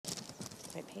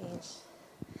My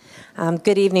page.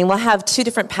 Good evening. We'll have two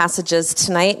different passages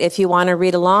tonight if you want to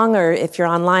read along, or if you're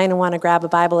online and want to grab a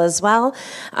Bible as well.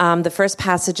 The first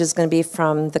passage is going to be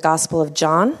from the Gospel of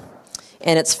John,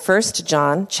 and it's 1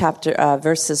 John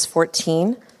verses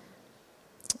 14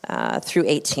 through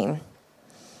 18.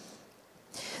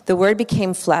 The Word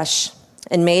became flesh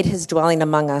and made his dwelling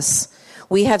among us.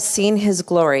 We have seen his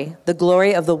glory, the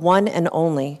glory of the one and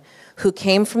only, who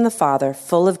came from the Father,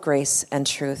 full of grace and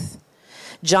truth.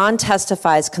 John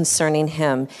testifies concerning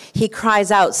him. He cries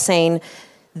out, saying,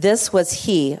 "This was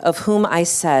he of whom I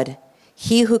said,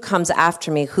 he who comes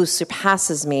after me, who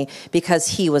surpasses me, because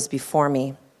he was before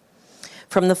me."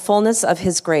 From the fullness of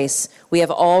his grace, we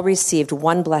have all received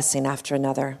one blessing after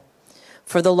another.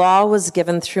 For the law was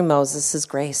given through Moses'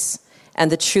 grace,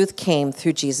 and the truth came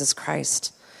through Jesus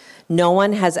Christ. No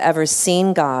one has ever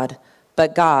seen God,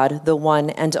 but God, the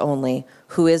one and only,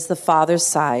 who is at the Father's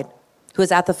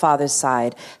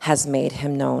side, has made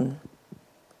him known.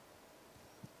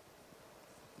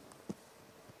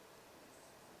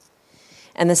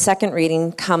 And the second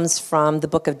reading comes from the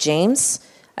book of James,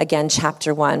 again,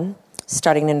 chapter 1,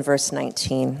 starting in verse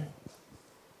 19.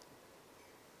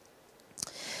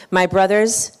 My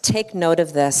brothers, take note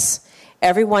of this.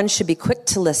 Everyone should be quick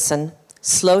to listen,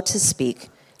 slow to speak,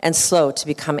 and slow to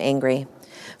become angry.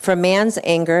 For man's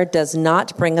anger does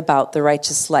not bring about the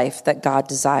righteous life that God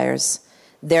desires.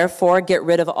 Therefore, get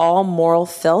rid of all moral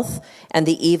filth and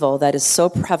the evil that is so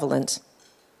prevalent,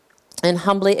 and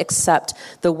humbly accept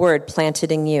the word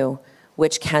planted in you,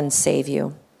 which can save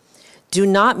you. Do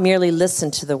not merely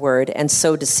listen to the word and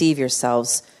so deceive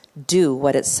yourselves. Do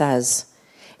what it says.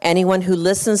 Anyone who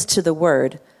listens to the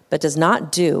word but does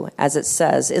not do as it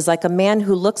says is like a man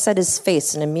who looks at his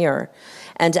face in a mirror,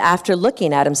 and after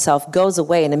looking at himself goes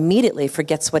away and immediately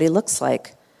forgets what he looks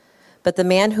like. But the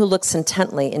man who looks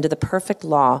intently into the perfect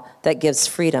law that gives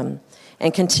freedom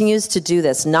and continues to do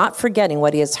this, not forgetting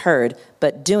what he has heard,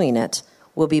 but doing it,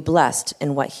 will be blessed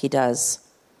in what he does.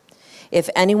 If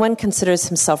anyone considers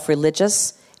himself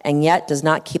religious and yet does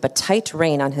not keep a tight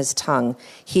rein on his tongue,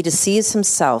 he deceives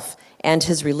himself, and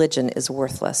his religion is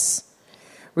worthless.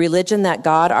 Religion that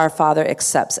God our Father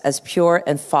accepts as pure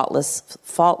and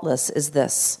faultless is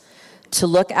this: to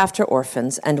look after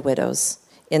orphans and widows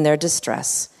in their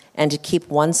distress, and to keep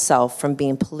oneself from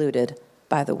being polluted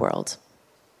by the world.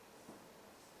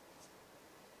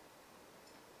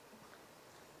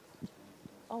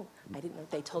 Oh, I didn't know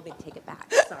they told me to take it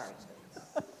back. Sorry.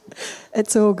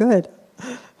 It's all good.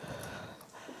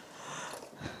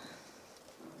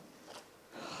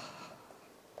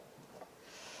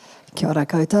 Kia ora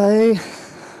koutou.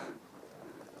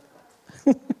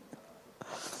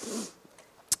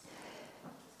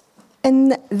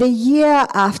 In the year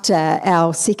after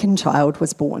our second child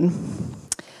was born,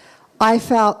 I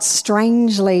felt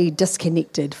strangely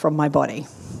disconnected from my body.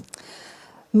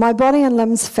 My body and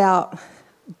limbs felt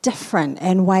different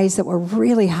in ways that were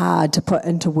really hard to put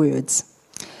into words.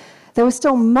 They were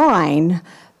still mine,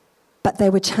 but they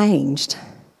were changed.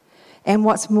 And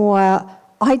what's more,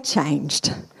 I'd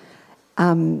changed.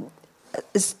 I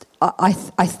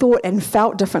thought and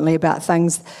felt differently about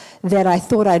things that I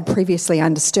thought I'd previously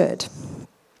understood.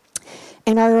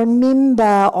 And I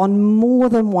remember on more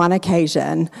than one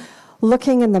occasion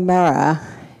looking in the mirror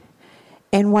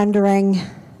and wondering,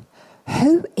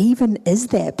 who even is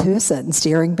that person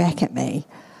staring back at me?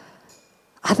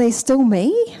 Are they still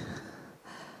me?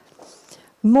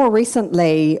 More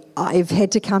recently, I've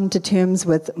had to come to terms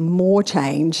with more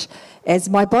change as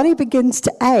my body begins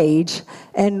to age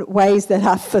in ways that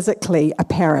are physically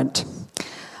apparent.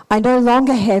 I no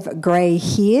longer have grey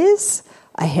hairs,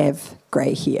 I have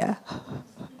grey hair.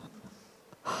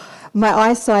 My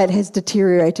eyesight has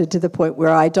deteriorated to the point where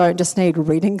I don't just need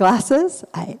reading glasses,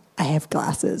 I have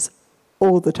glasses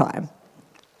all the time.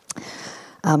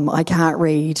 I can't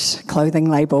read clothing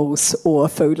labels or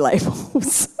food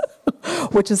labels,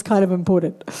 which is kind of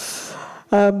important.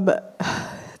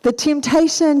 The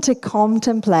temptation to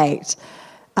contemplate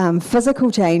physical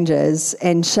changes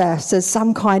and shifts as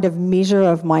some kind of measure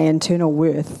of my internal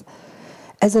worth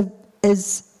is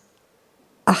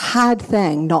a hard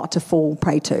thing not to fall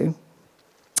prey to.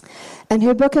 In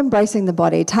her book, Embracing the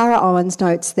Body, Tara Owens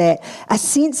notes that a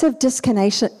sense of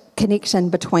disconnection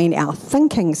between our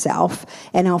thinking self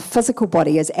and our physical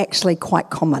body is actually quite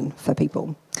common for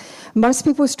people. Most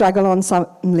people struggle on some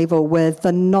level with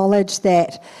the knowledge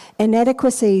that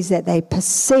inadequacies that they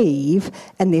perceive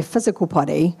in their physical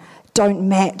body don't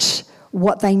match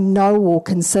what they know or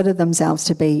consider themselves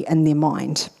to be in their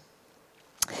mind.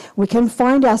 We can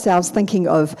find ourselves thinking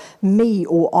of me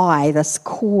or I, this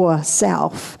core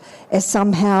self, as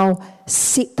somehow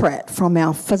separate from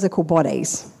our physical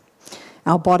bodies,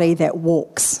 our body that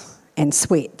walks and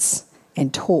sweats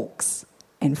and talks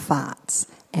and farts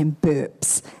and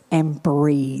burps and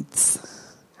breathes.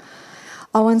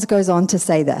 Owens goes on to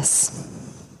say this: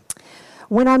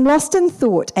 when I'm lost in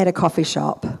thought at a coffee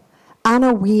shop,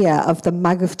 unaware of the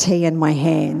mug of tea in my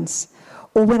hands,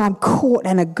 or when I'm caught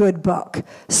in a good book,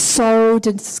 so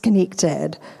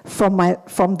disconnected from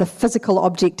the physical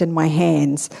object in my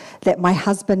hands that my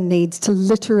husband needs to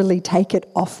literally take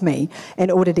it off me in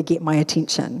order to get my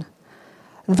attention.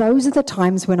 Those are the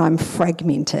times when I'm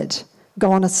fragmented,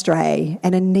 gone astray,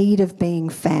 and in need of being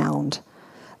found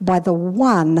by the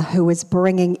one who is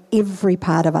bringing every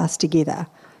part of us together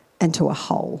into a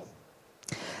whole.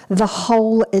 The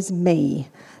whole is me,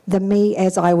 the me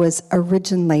as I was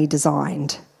originally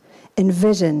designed,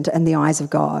 envisioned in the eyes of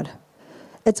God.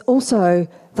 It's also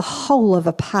the whole of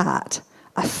a part,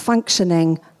 a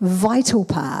functioning, vital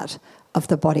part of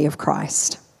the body of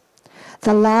Christ.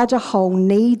 The larger whole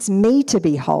needs me to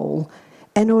be whole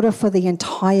in order for the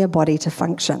entire body to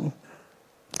function,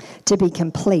 to be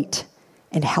complete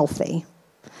and healthy.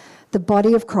 The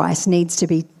body of Christ needs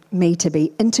me to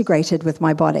be integrated with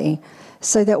my body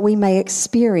so that we may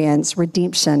experience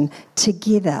redemption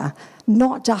together,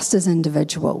 not just as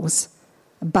individuals,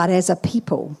 but as a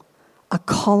people, a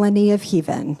colony of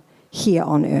heaven here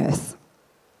on earth.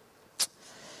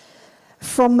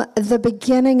 From the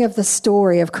beginning of the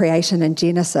story of creation in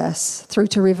Genesis through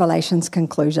to Revelation's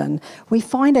conclusion, we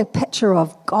find a picture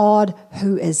of God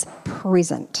who is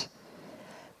present,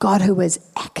 God who is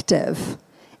active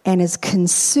and is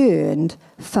concerned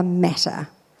for matter.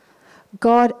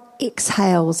 God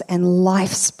exhales and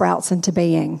life sprouts into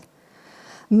being.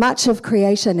 Much of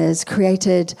creation is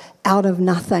created out of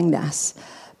nothingness,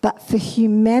 but for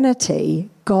humanity,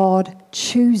 God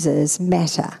chooses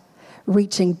matter,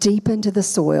 reaching deep into the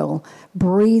soil,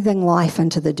 breathing life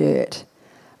into the dirt.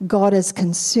 God is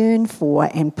concerned for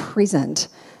and present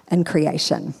in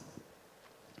creation.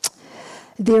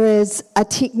 There is a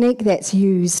technique that's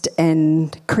used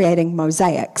in creating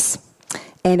mosaics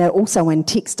and also in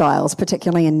textiles,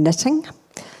 particularly in knitting,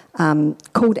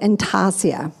 called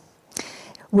Intarsia,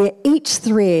 where each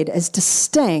thread is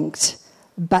distinct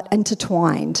but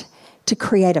intertwined to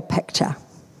create a picture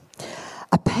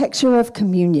of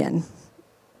communion.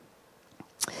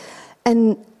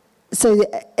 And so,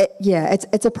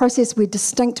 it's a process where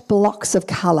distinct blocks of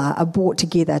colour are brought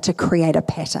together to create a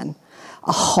pattern,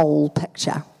 a whole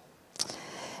picture.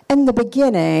 In the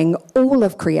beginning, all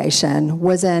of creation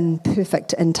was in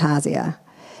perfect intarsia,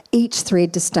 each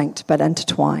thread distinct but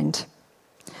intertwined.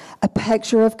 A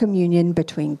picture of communion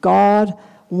between God,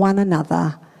 one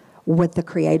another, with the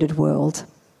created world.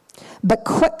 But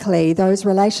quickly, those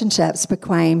relationships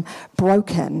became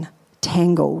broken,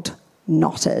 tangled,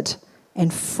 knotted,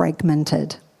 and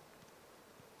fragmented.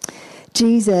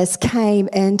 Jesus came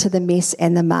into the mess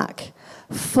and the muck,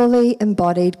 fully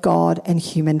embodied God in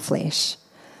human flesh.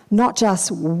 Not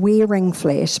just wearing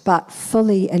flesh, but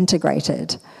fully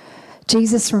integrated.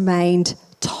 Jesus remained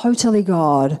totally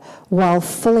God while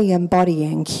fully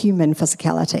embodying human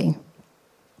physicality.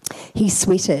 He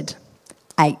sweated,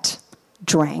 ate,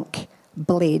 drank,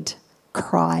 bled,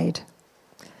 cried.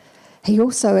 He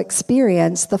also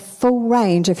experienced the full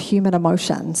range of human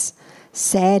emotions: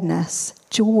 sadness,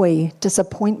 joy,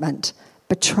 disappointment,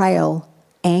 betrayal,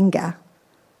 anger.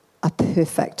 A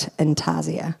perfect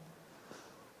intarsia.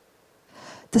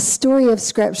 The story of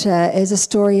Scripture is a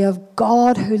story of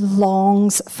God who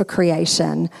longs for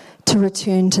creation to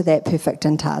return to that perfect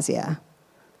intarsia.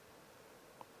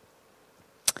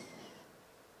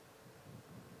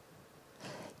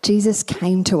 Jesus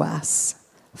came to us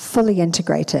fully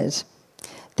integrated,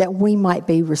 that we might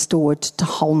be restored to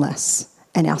wholeness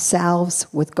in ourselves,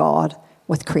 with God,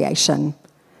 with creation,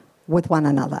 with one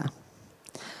another.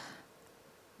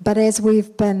 But as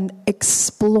we've been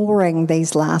exploring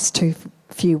these last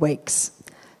few weeks,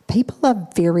 people are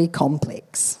very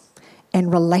complex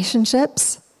and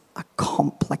relationships are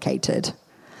complicated.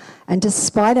 And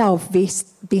despite our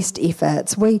best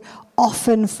efforts, we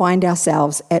often find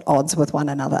ourselves at odds with one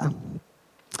another.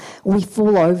 We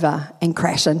fall over and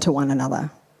crash into one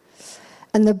another.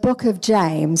 In the book of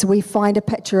James, we find a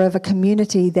picture of a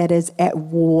community that is at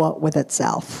war with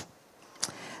itself.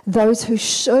 Those who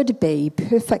should be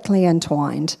perfectly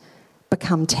entwined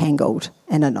become tangled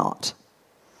in a knot.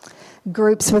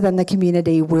 Groups within the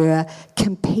community were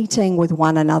competing with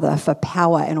one another for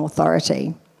power and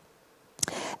authority.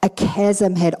 A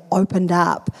chasm had opened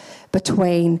up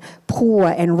between poor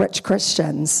and rich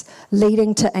Christians,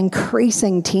 leading to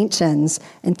increasing tensions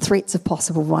and threats of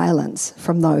possible violence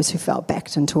from those who felt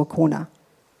backed into a corner.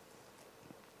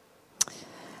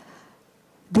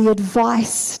 The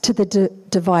advice to the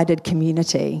divided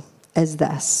community is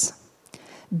this: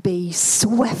 be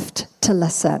swift to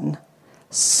listen,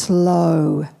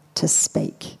 slow to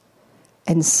speak,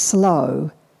 and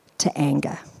slow to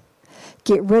anger.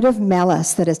 Get rid of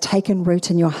malice that has taken root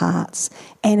in your hearts,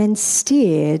 and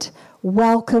instead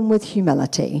welcome with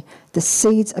humility the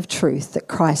seeds of truth that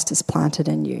Christ has planted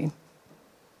in you.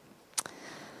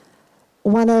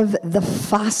 One of the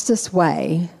fastest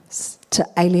ways to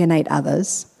alienate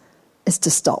others is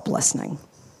to stop listening,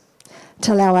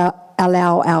 to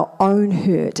allow our own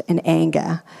hurt and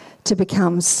anger to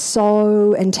become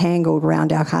so entangled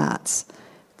around our hearts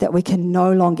that we can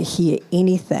no longer hear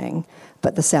anything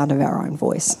but the sound of our own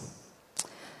voice.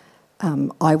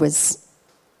 I was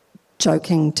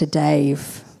joking to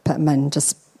Dave Pittman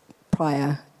just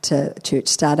prior to church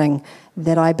starting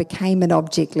that I became an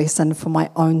object lesson for my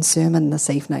own sermon this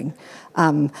evening.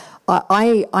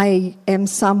 I am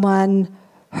someone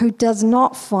who does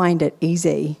not find it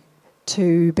easy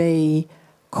to be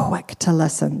quick to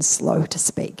listen, slow to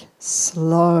speak,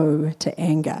 slow to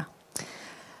anger.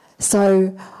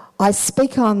 So I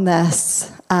speak on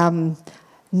this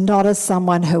not as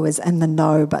someone who is in the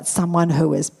know, but someone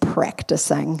who is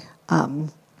practicing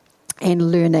and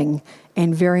learning,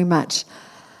 and very much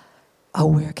a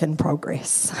work in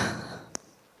progress.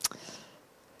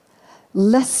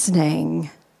 Listening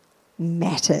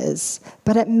matters,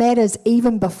 but it matters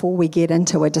even before we get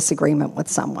into a disagreement with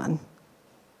someone.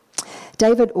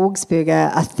 David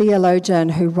Augsburger, a theologian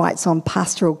who writes on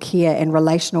pastoral care and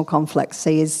relational conflict,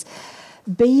 says,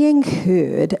 being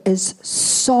heard is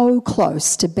so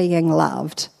close to being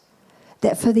loved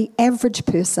that for the average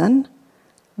person,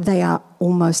 they are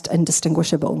almost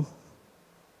indistinguishable.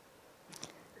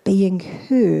 Being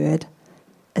heard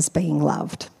is being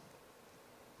loved.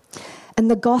 In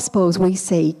the Gospels, we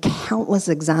see countless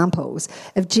examples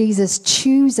of Jesus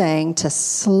choosing to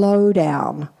slow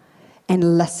down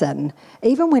and listen,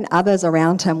 even when others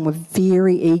around him were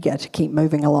very eager to keep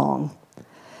moving along.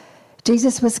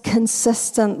 Jesus was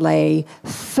consistently,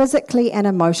 physically and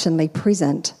emotionally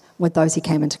present with those he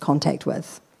came into contact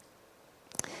with.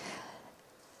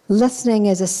 Listening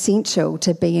is essential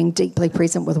to being deeply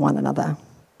present with one another.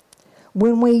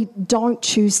 When we don't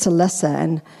choose to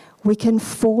listen, we can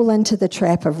fall into the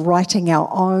trap of writing our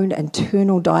own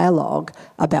internal dialogue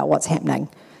about what's happening.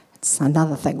 It's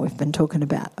another thing we've been talking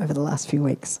about over the last few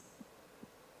weeks.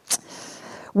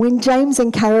 When James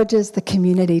encourages the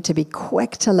community to be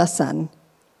quick to listen,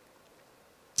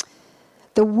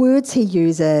 the words he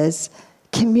uses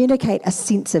communicate a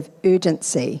sense of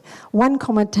urgency. One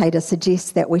commentator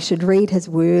suggests that we should read his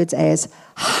words as,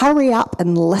 hurry up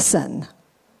and listen.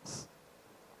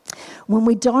 When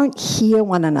we don't hear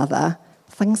one another,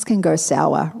 things can go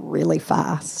sour really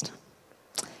fast.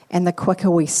 And the quicker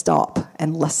we stop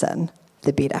and listen,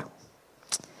 the better.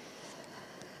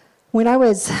 When I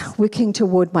was working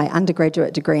toward my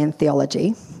undergraduate degree in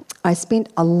theology, I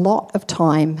spent a lot of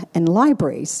time in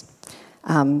libraries,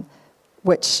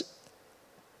 which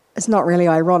is not really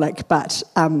ironic, but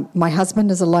my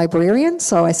husband is a librarian,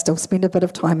 so I still spend a bit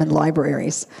of time in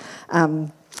libraries.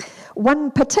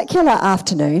 One particular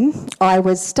afternoon, I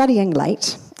was studying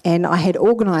late, and I had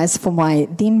organised for my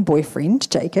then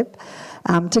boyfriend, Jacob,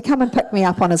 to come and pick me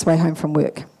up on his way home from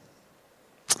work.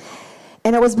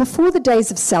 And it was before the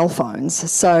days of cell phones,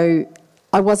 so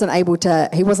he wasn't able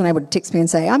to text me and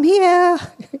say, I'm here,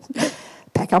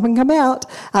 pack up and come out.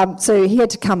 So he had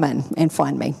to come in and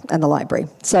find me in the library.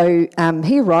 So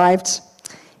he arrived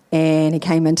and he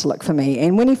came in to look for me.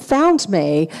 And when he found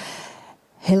me,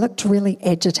 he looked really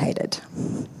agitated.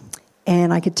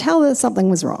 And I could tell that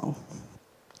something was wrong.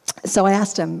 So I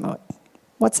asked him,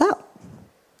 what's up?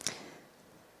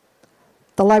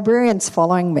 The librarian's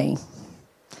following me.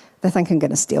 They think I'm going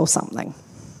to steal something.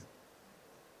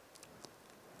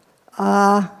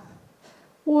 Well,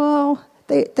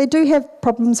 they do have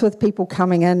problems with people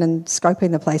coming in and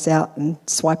scoping the place out and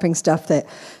swiping stuff that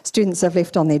students have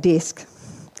left on their desk.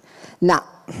 Nah,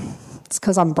 it's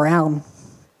because I'm brown.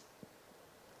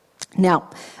 Now,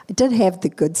 I did have the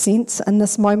good sense in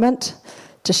this moment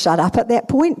to shut up at that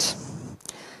point,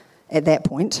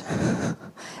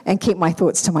 and keep my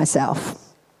thoughts to myself.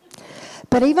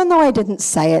 But even though I didn't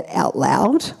say it out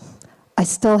loud, I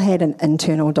still had an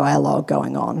internal dialogue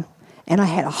going on, and I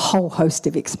had a whole host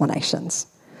of explanations,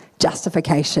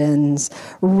 justifications,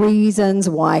 reasons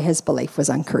why his belief was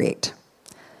incorrect.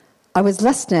 I was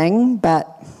listening, but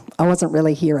I wasn't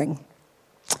really hearing.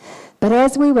 But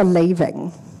as we were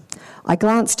leaving, I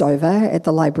glanced over at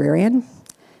the librarian,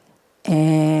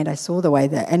 and I saw the way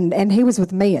that, and he was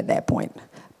with me at that point,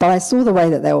 but I saw the way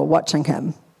that they were watching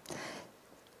him.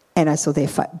 and I saw their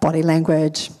body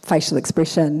language, facial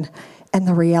expression, and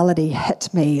the reality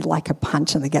hit me like a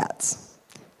punch in the guts.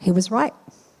 He was right.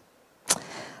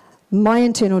 My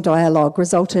internal dialogue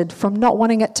resulted from not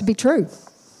wanting it to be true,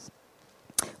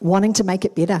 wanting to make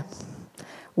it better,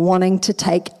 wanting to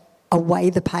take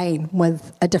away the pain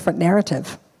with a different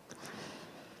narrative.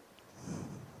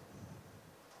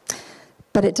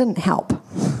 But it didn't help,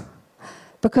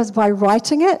 because by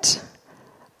writing it,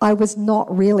 I was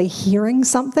not really hearing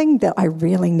something that I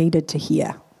really needed to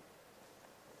hear.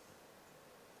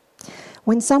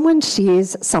 When someone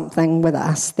shares something with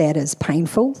us that is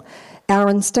painful, our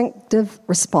instinctive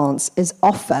response is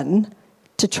often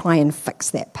to try and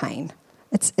fix that pain.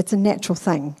 It's a natural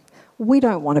thing. We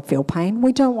don't want to feel pain.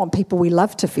 We don't want people we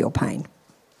love to feel pain.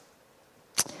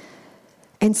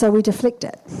 And so we deflect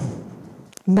it,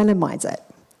 minimize it,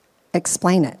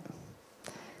 explain it.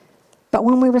 But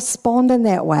when we respond in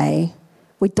that way,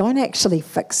 we don't actually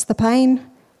fix the pain.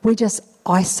 We just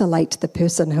isolate the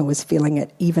person who is feeling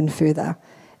it even further,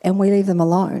 and we leave them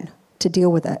alone to deal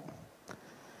with it.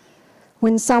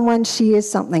 When someone shares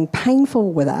something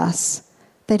painful with us,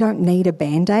 they don't need a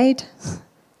Band-Aid,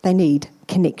 they need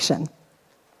connection.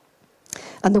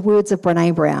 In the words of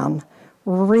Brené Brown,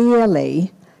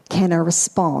 rarely can a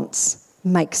response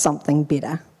make something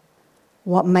better.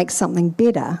 What makes something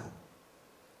better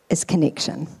is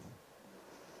connection.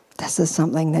 This is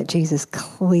something that Jesus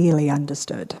clearly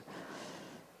understood.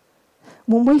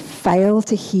 When we fail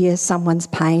to hear someone's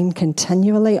pain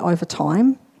continually over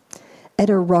time, it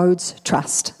erodes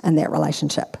trust in that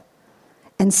relationship.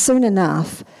 And soon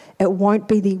enough, it won't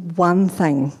be the one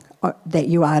thing that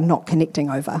you are not connecting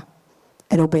over.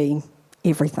 It'll be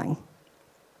everything.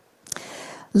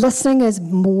 Listening is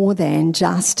more than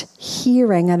just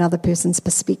hearing another person's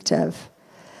perspective.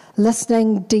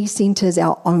 Listening decenters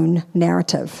our own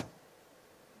narrative.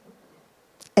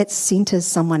 It centers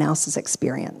someone else's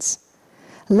experience.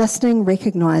 Listening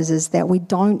recognises that we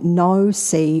don't know,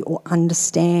 see, or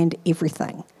understand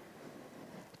everything.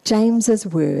 James's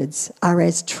words are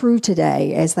as true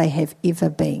today as they have ever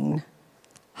been.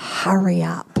 Hurry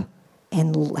up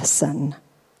and listen.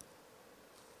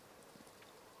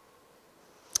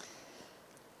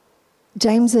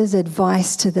 James's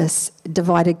advice to this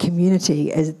divided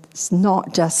community is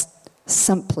not just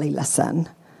simply listen,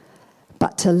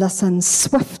 but to listen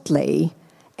swiftly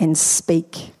and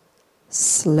speak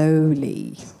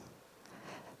slowly.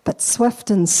 But swift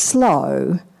and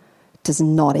slow does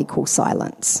not equal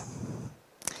silence.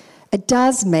 It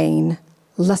does mean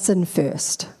listen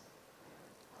first.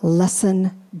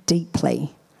 Listen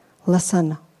deeply.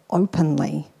 Listen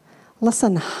openly.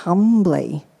 Listen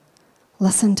humbly.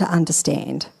 Listen to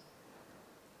understand.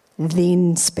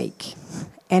 Then speak.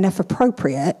 And if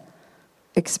appropriate,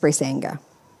 express anger.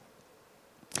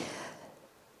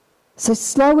 So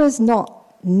slow is not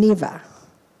never,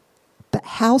 but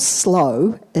how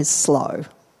slow is slow?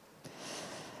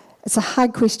 It's a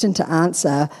hard question to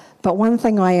answer, but one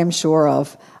thing I am sure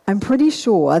of, I'm pretty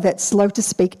sure that slow to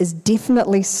speak is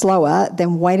definitely slower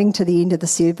than waiting to the end of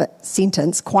the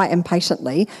sentence quite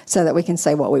impatiently so that we can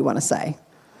say what we want to say.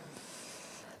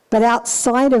 But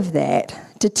outside of that,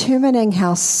 determining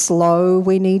how slow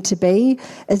we need to be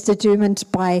is determined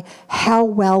by how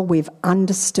well we've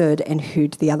understood and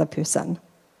heard the other person.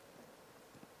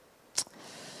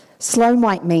 Slow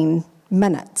might mean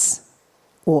minutes,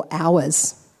 or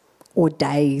hours, or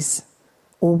days,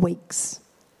 or weeks,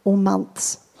 or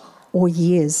months, or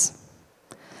years.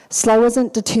 Slow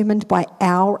isn't determined by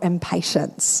our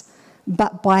impatience,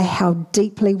 but by how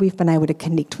deeply we've been able to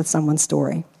connect with someone's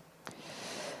story.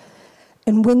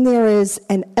 And when there is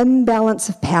an imbalance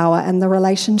of power in the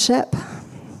relationship,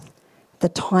 the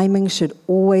timing should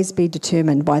always be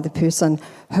determined by the person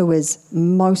who is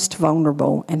most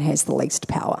vulnerable and has the least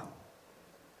power.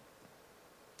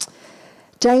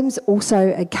 James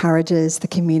also encourages the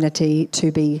community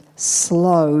to be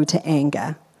slow to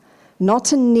anger, not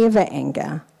to never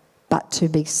anger, but to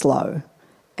be slow.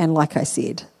 And like I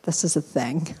said, this is a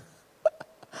thing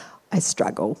I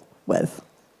struggle with.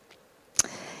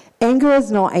 Anger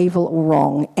is not evil or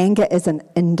wrong. Anger is an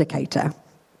indicator.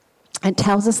 It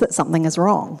tells us that something is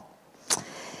wrong.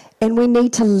 And we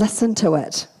need to listen to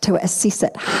it, to assess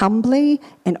it humbly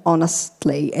and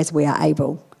honestly as we are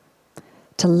able,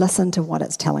 to listen to what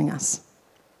it's telling us.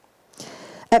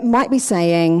 It might be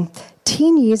saying,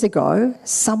 10 years ago,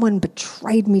 someone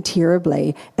betrayed me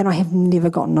terribly and I have never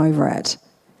gotten over it.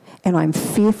 And I'm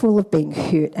fearful of being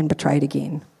hurt and betrayed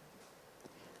again.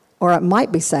 Or it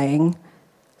might be saying,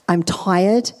 I'm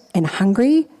tired and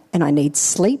hungry and I need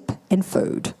sleep and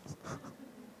food.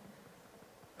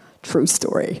 True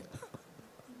story.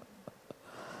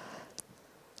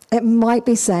 It might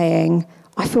be saying,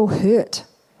 I feel hurt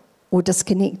or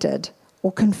disconnected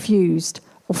or confused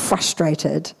or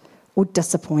frustrated or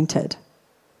disappointed.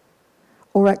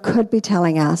 Or it could be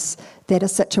telling us that a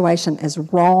situation is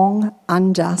wrong,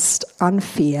 unjust,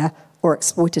 unfair, or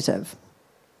exploitative.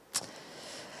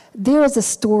 There is a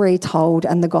story told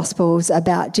in the Gospels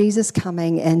about Jesus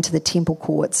coming into the temple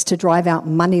courts to drive out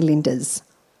moneylenders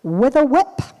with a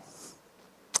whip,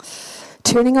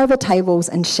 turning over tables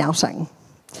and shouting.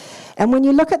 And when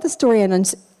you look at the story in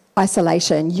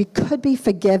isolation, you could be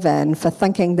forgiven for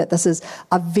thinking that this is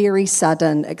a very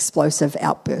sudden, explosive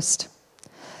outburst.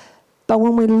 But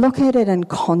when we look at it in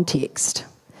context,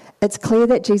 it's clear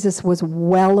that Jesus was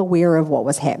well aware of what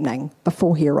was happening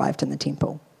before he arrived in the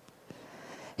temple.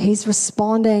 He's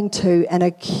responding to an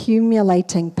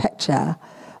accumulating picture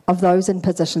of those in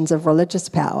positions of religious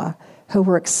power who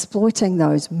were exploiting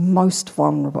those most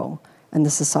vulnerable in the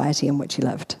society in which he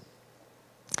lived.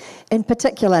 In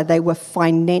particular, they were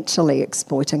financially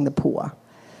exploiting the poor.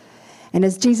 And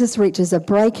as Jesus reaches a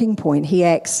breaking point, he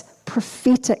acts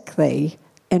prophetically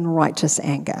in righteous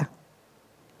anger.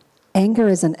 Anger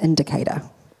is an indicator.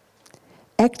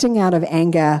 Acting out of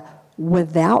anger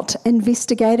without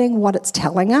investigating what it's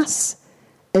telling us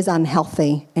is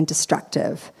unhealthy and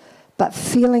destructive. But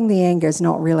feeling the anger is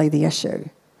not really the issue.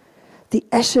 The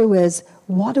issue is,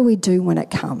 what do we do when it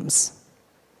comes?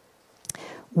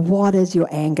 What is your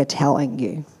anger telling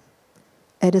you?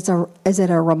 Is it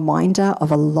a reminder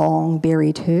of a long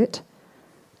buried hurt,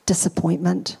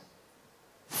 disappointment,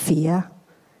 fear,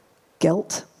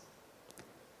 guilt?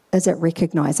 Is it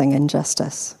recognizing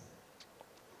injustice?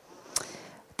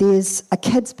 There's a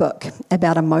kid's book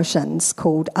about emotions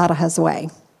called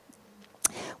Arahazue,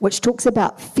 which talks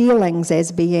about feelings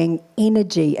as being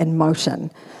energy in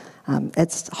motion.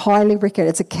 It's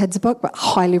a kid's book, but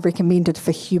highly recommended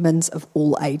for humans of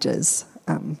all ages,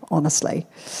 honestly.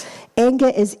 Anger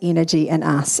is energy in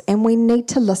us, and we need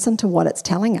to listen to what it's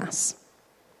telling us.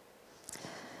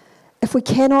 If we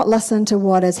cannot listen to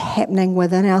what is happening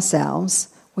within ourselves,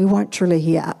 we won't truly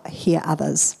hear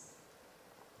others.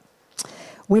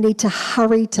 We need to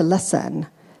hurry to listen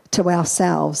to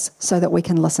ourselves so that we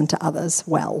can listen to others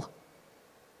well.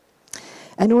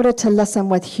 In order to listen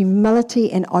with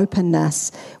humility and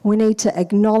openness, we need to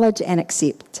acknowledge and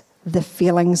accept the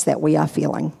feelings that we are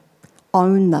feeling,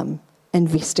 own them,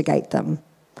 investigate them,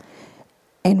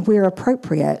 and where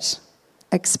appropriate,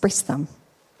 express them.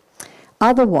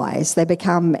 Otherwise, they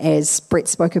become, as Brett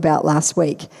spoke about last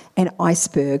week, an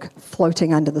iceberg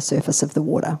floating under the surface of the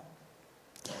water.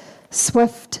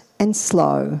 Swift and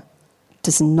slow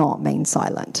does not mean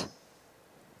silent.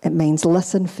 It means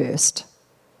listen first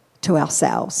to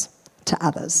ourselves, to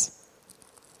others.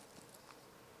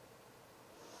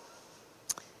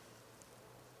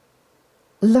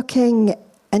 Looking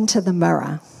into the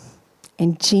mirror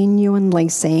and genuinely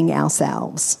seeing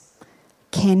ourselves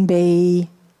can be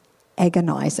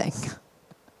agonizing.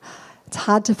 It's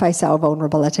hard to face our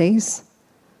vulnerabilities,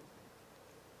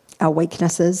 our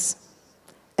weaknesses.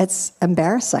 It's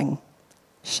embarrassing,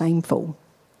 shameful.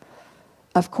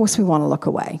 Of course we want to look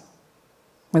away.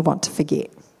 We want to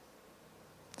forget.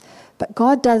 But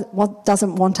God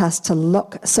doesn't want us to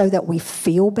look so that we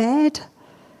feel bad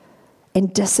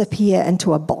and disappear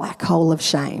into a black hole of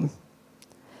shame.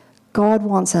 God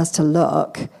wants us to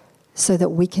look so that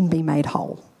we can be made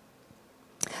whole.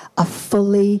 A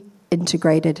fully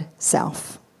integrated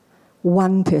self.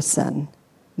 One person,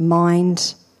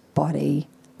 mind, body,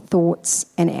 thoughts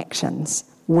and actions,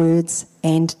 words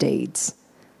and deeds.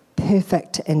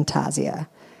 Perfect Intarsia.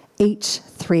 Each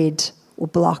thread or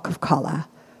block of colour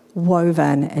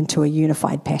woven into a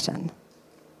unified pattern.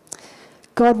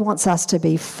 God wants us to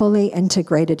be fully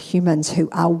integrated humans who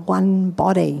are one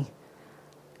body,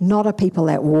 not a people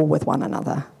at war with one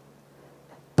another,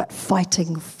 but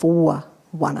fighting for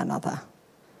one another,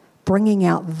 bringing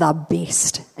out the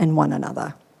best in one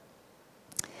another,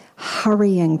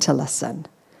 hurrying to listen,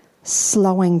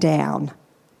 slowing down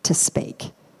to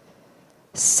speak,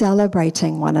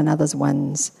 celebrating one another's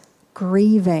wins,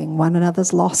 grieving one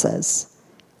another's losses,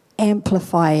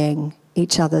 amplifying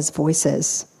each other's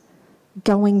voices,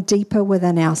 going deeper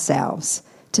within ourselves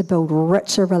to build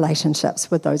richer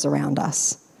relationships with those around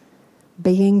us,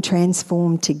 being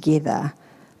transformed together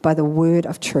by the word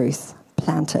of truth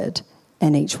planted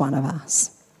in each one of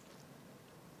us.